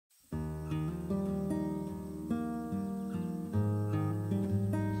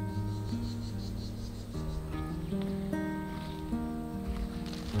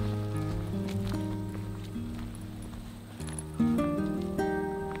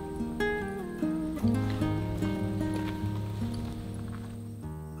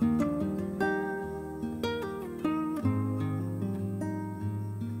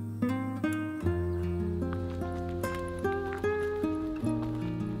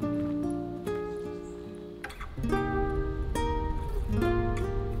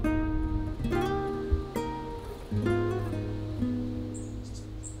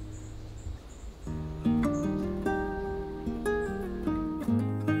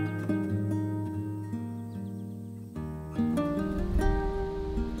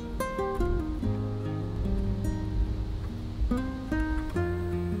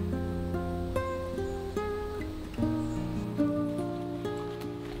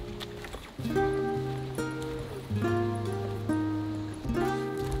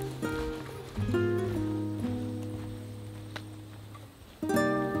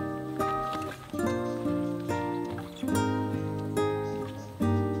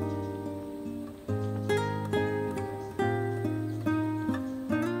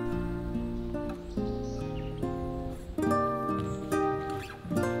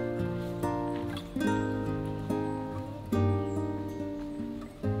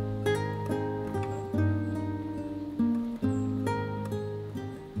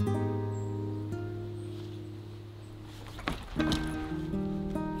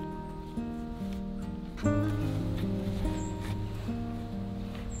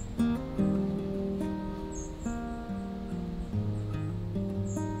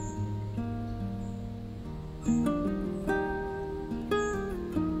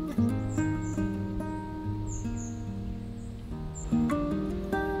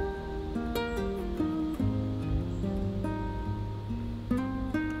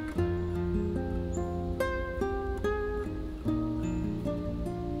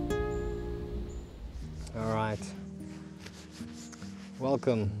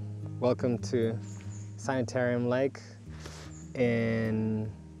Welcome to Sanatorium Lake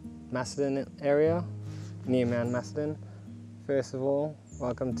in Macedon area, near Mount Macedon. First of all,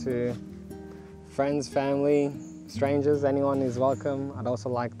 welcome to friends, family, strangers, anyone is welcome. I'd also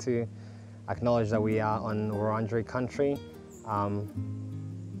like to acknowledge that we are on Wurundjeri country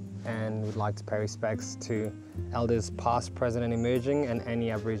and would like to pay respects to elders past, present and emerging and any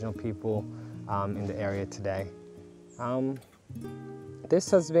Aboriginal people in the area today. This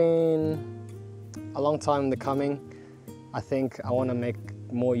has been a long time in the coming. I think I want to make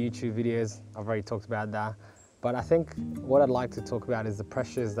more YouTube videos. I've already talked about that. But I think what I'd like to talk about is the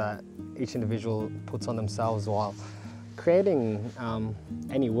pressures that each individual puts on themselves while creating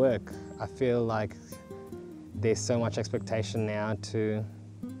any work. I feel like there's so much expectation now to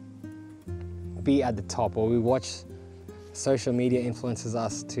be at the top, or we watch social media influences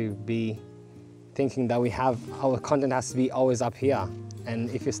us to be thinking that our content has to be always up here.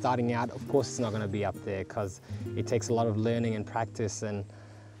 And if you're starting out, of course it's not going to be up there because it takes a lot of learning and practice and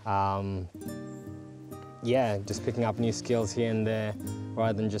yeah, just picking up new skills here and there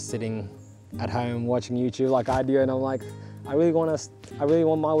rather than just sitting at home watching YouTube like I do. And I'm like, I really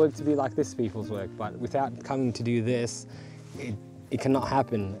want my work to be like this people's work, but without coming to do this, it cannot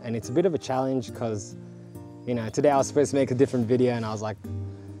happen. And it's a bit of a challenge because, you know, today I was supposed to make a different video and I was like,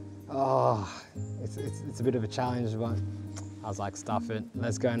 oh, it's a bit of a challenge, but I was like, stuff it,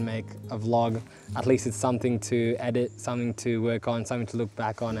 let's go and make a vlog. At least it's something to edit, something to work on, something to look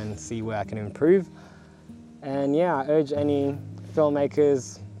back on and see where I can improve. And yeah, I urge any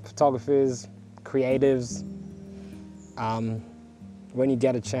filmmakers, photographers, creatives, when you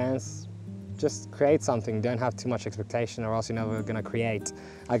get a chance, just create something. Don't have too much expectation or else you're never gonna create.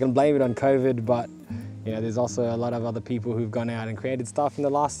 I can blame it on COVID, but you know, there's also a lot of other people who've gone out and created stuff in the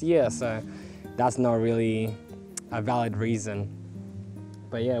last year, so that's not really a valid reason.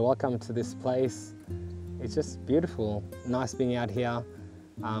 But yeah, welcome to this place. It's just beautiful, nice being out here.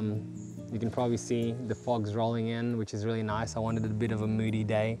 You can probably see the fog's rolling in, which is really nice. I wanted a bit of a moody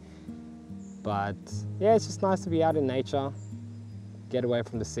day, but yeah, it's just nice to be out in nature, get away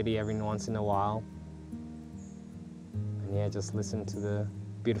from the city every once in a while, and yeah, just listen to the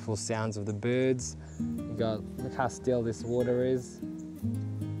beautiful sounds of the birds. Look how still this water is.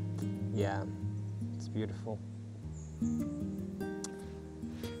 Yeah, it's beautiful.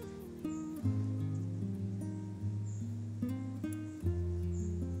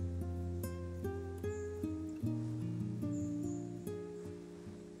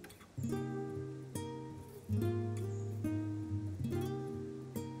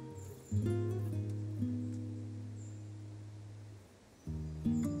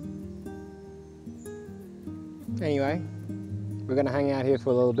 Anyway, we're gonna hang out here for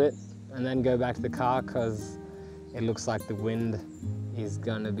a little bit and then go back to the car because it looks like the wind is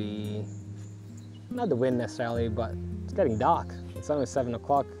gonna be, not the wind necessarily, but it's getting dark. It's only 7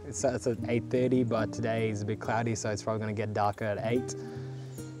 o'clock, it's at 8:30, but today is a bit cloudy, so it's probably gonna get darker at 8.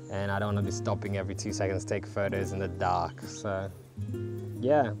 And I don't wanna be stopping every 2 seconds to take photos in the dark. So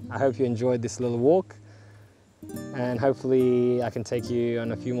yeah, I hope you enjoyed this little walk. And hopefully I can take you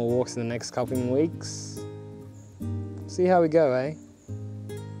on a few more walks in the next couple of weeks. See how we go, eh?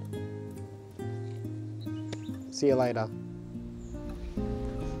 See you later.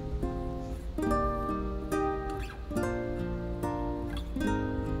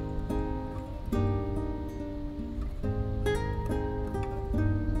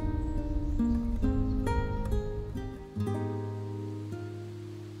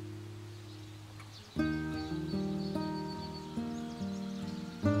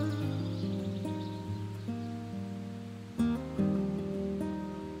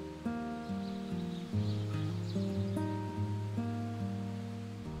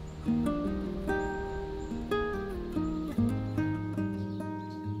 Thank you.